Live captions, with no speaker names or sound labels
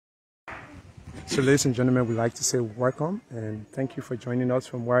So ladies and gentlemen, we'd like to say welcome and thank you for joining us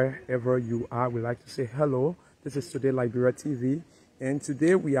from wherever you are. We'd like to say hello. This is Today Liberian TV, and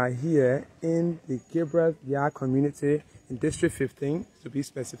today we are here in the Gabriel community in District 15, to be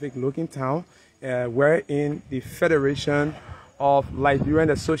specific, Looking Town, wherein the Federation of Liberian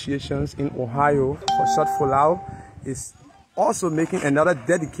Associations in Ohio, for short FOLAO, is also making another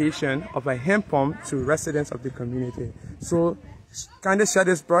dedication of a hand pump to residents of the community. So kindly share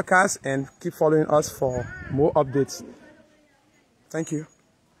this broadcast and keep following us for more updates. Thank you.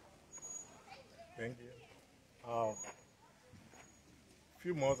 Thank you. A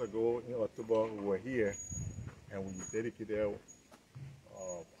few months ago in October, we were here and we dedicated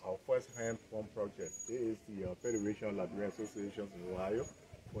our first hand pump project. This is the Federation of Liberian Associations in Ohio,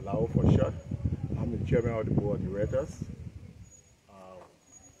 FOLAO for short. I'm the chairman of the board of directors.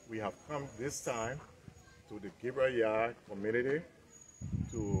 We have come this time to the Gabriel community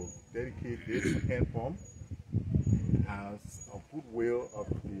to dedicate this hand pump as a goodwill of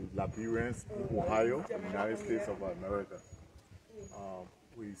the Liberians in Ohio, the United States of America.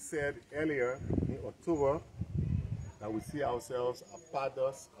 We said earlier in October that we see ourselves as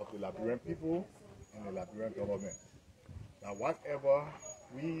partners of the Liberian people and the Liberian government. That whatever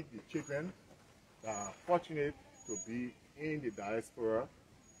we, the children, that are fortunate to be in the diaspora,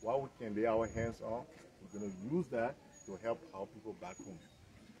 what we can lay our hands on, we're going to use that to help our people back home.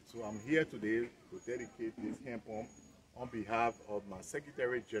 So I'm here today to dedicate this hand pump on behalf of my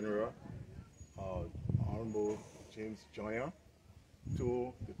Secretary General, Honorable James Joyner,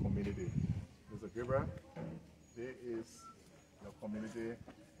 to the community. Mr. Gabriel, this is your community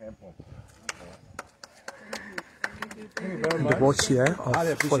hand pump. The board chair of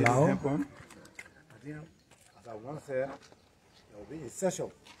FOLAO. As I once said, there will be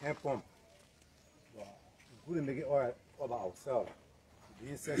essential hand pump. We couldn't make it all by ourselves. It will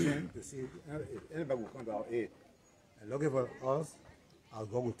be essential to see if anybody will come to our aid. And looking for us, our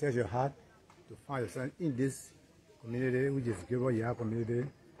God will touch your heart to find yourself in this community, which is Gabriel community,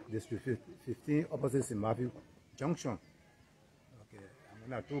 District 15, opposite St. Matthew Junction. Okay,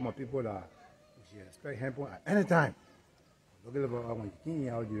 I told my people that we should expect hand pump at any time. Looking for when you came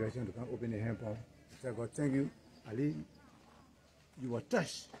in our direction to come open the hand pump. I said, God, thank you. At least you were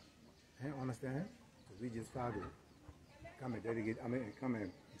touched. And understand? So we just tried to come and dedicate, come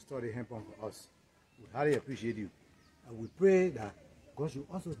and install the hand pump for us. We highly appreciate you. And we pray that God should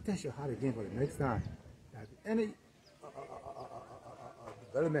also test your heart again for the next time. That any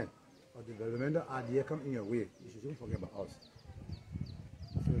development or developmental idea come in your way, you shouldn't forget about us.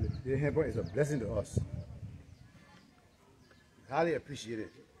 So the hand pump is a blessing to us. We highly appreciate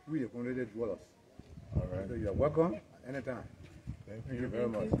it. We the community dwellers. All right. So you're welcome at any time. Thank you very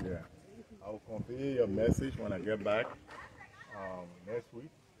much. Yeah. I will convey your message when I get back next week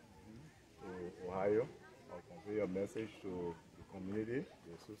to Ohio. I'll convey your message to the community,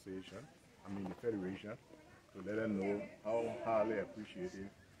 the association, the federation, to let them know how highly appreciative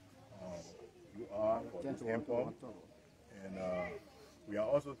you are for this hand pump. And we are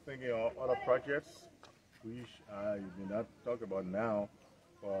also thinking of other projects which I may not talk about now,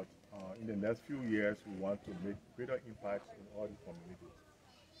 but in the next few years we want to make greater impacts in all the communities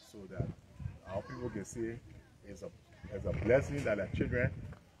so that our people can see it's a blessing that our children,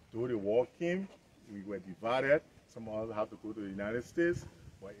 though the war came, we were divided, some of us have to go to the United States,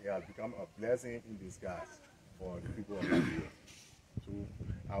 but it has become a blessing in disguise for the people of Nigeria. So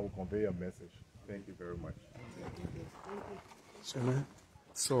I will convey a message. Thank you very much.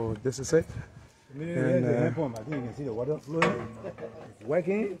 So this is it. And the hand pump, I think you can see the water flowing. It's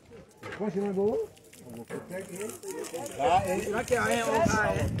working. It's functionable. We'll protect it.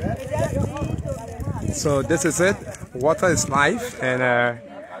 So this is it. Water is life, and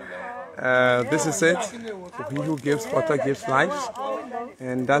this is it. He who gives water gives life,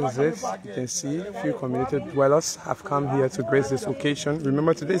 and that is it. You can see a few community dwellers have come here to grace this occasion.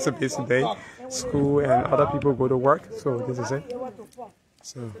 Remember, today is a busy day. School and other people go to work, so this is it.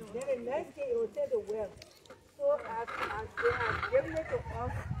 So then the next day it will take the well. So as they have given it to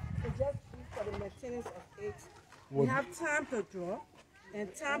us, it's just for the maintenance of it. We have time to draw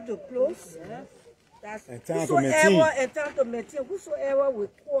and time to close. That's and time to maintain. And time to maintain. Whosoever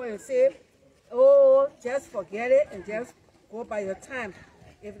will call and say, oh, just forget it and just go by your time.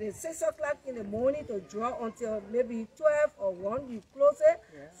 If it's 6 o'clock in the morning to draw until maybe 12 or 1, you close it.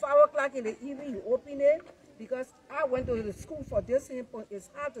 5 o'clock in the evening, you open it. Because I went to the school for this hand pump, it's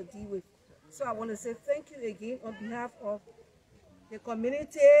hard to deal with. So I want to say thank you again on behalf of the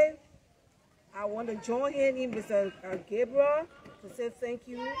community. I want to join in Mr. Gabriel to say thank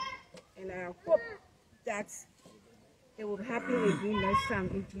you. And I hope that It will happen again next time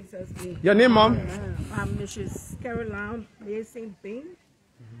in Jesus' name. Your name, Mom? I'm Mrs. Caroline Mason Bain,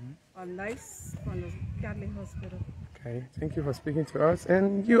 a nurse from the Catholic Hospital. Okay, thank you for speaking to us.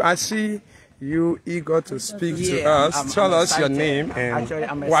 And you, I see you eager to speak to us. Tell us your name and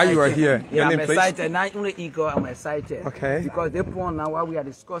why you are here. Your name, I'm please. excited. Not only eager, I'm excited. Okay. Because the point now while we are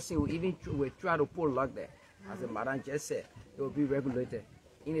discussing, we try to put lock there. As the madam just said, it will be regulated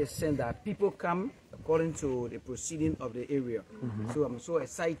in a sense that people come according to the proceeding of the area. So I'm so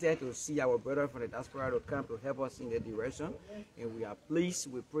excited to see our brother from the diaspora to come to help us in the direction. And we are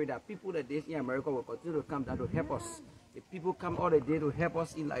pleased. We pray that people that live in America will continue to come down to help us. If people come all the day to help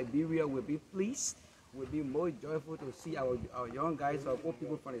us in Liberia, we'll be pleased. We'll be more joyful to see our young guys or old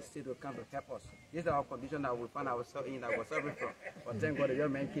people from the state to come to help us. This is our condition that we find ourselves in, that we're suffering from. But thank God the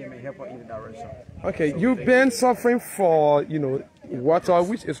young man came and helped us in the direction. Okay, you've been suffering for, water,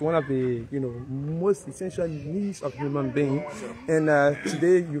 which is one of the, most essential needs of human being. And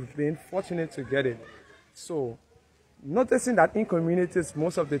today you've been fortunate to get it. So, noticing that in communities,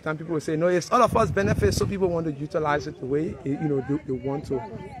 most of the time people will say, no, it's all of us benefits, so people want to utilize it the way, they want to.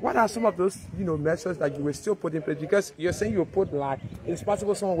 What are some of those, measures that you will still put in place? Because you're saying you put lock. It's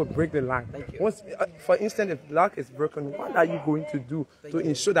possible someone will break the lock. Once, for instance, if lock is broken, what are you going to do to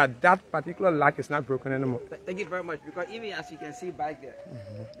ensure that that particular lock is not broken anymore? Thank you very much. Because even as you can see back there,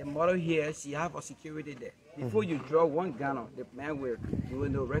 the model here, she have a security there. Before you draw one gun, the man will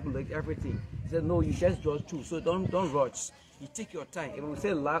regulate everything. He said, no, you just draw two, so don't rush. You take your time. If we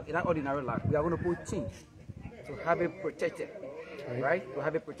say lock, it's not ordinary lock. We are going to put tin to have it protected, right? To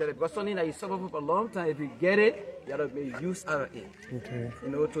have it protected. Because something that you suffer for a long time, if you get it, you have to make use out of it. Okay.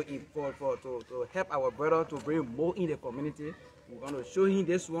 To help our brother to bring more in the community, we're going to show him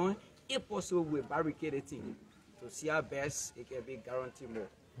this one. If possible, we'll barricade it in. To see our best, it can be guaranteed more.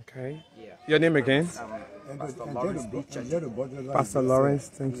 Okay. Yeah. Your name again? Pastor Lawrence B. Pastor Lawrence,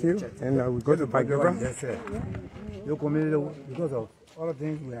 thank you. And we go to Gabriel. Your community, because of all the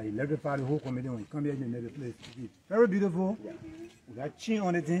things, we are electrified the whole community when you come here in another place. It's very beautiful. We got chain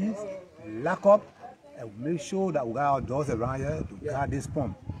on the things, lock up, and make sure that we got our doors around here to guard this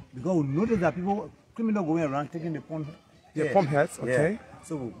pump. Because we notice that criminals going around taking the pump. The pump heads, okay. Yeah.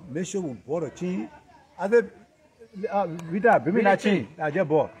 So we make sure we bought a chain. Rita, bring me that chain. I just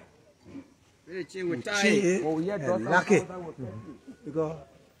bought. The chain will tie it. And lock it. Because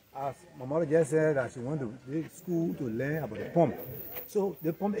as my mother just said that she went to the school to learn about the pump. So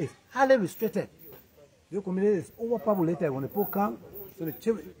the pump is highly restricted. The community is overpopulated. When the people come, so the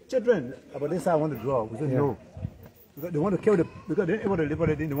children about this side want to draw. We say no. Because they want to kill because they're able to live on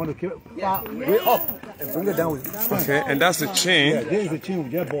the thing, they want to kill way up and bring it down with. Okay, and that's the chain. Yeah, this is the chain we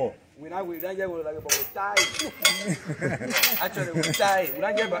just bought. We don't get like but we tie. Actually, we tie. We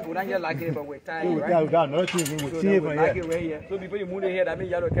don't get like it, but we tie. We got another chain. We chain from here. So before you move it here, that means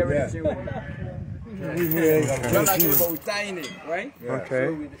you have to carry the chain with you. We don't like it, but we tying it, right? Okay.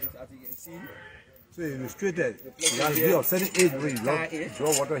 So as you can see. So it's restricted. You have to be of certain age when you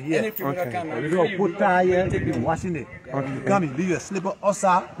draw water here. Okay. You don't put tire here, you be washing it. You come, you leave your slipper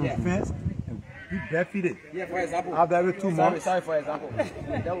outside on the fence. You barefooted. Yeah, for example. After every 2 months. Sorry, for example.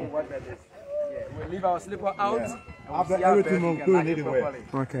 That will work like this. Yeah, we'll leave our slipper out. Yeah. After every 2 months, go anywhere.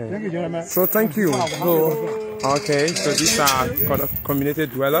 Okay. Thank you, gentlemen. So thank you. Okay, so these are community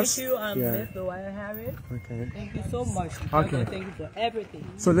dwellers. Thank you, Mr. Wyatt Harris. Okay. Thank you so much. Okay. Thank you for everything.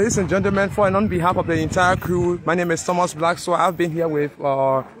 So ladies and gentlemen, for and on behalf of the entire crew, my name is Thomas Black. So I've been here with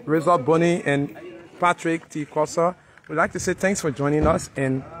Razor Bonnie and Patrick T. Corsa. We'd like to say thanks for joining us,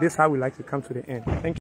 and this is how we like to come to the end. Thank you.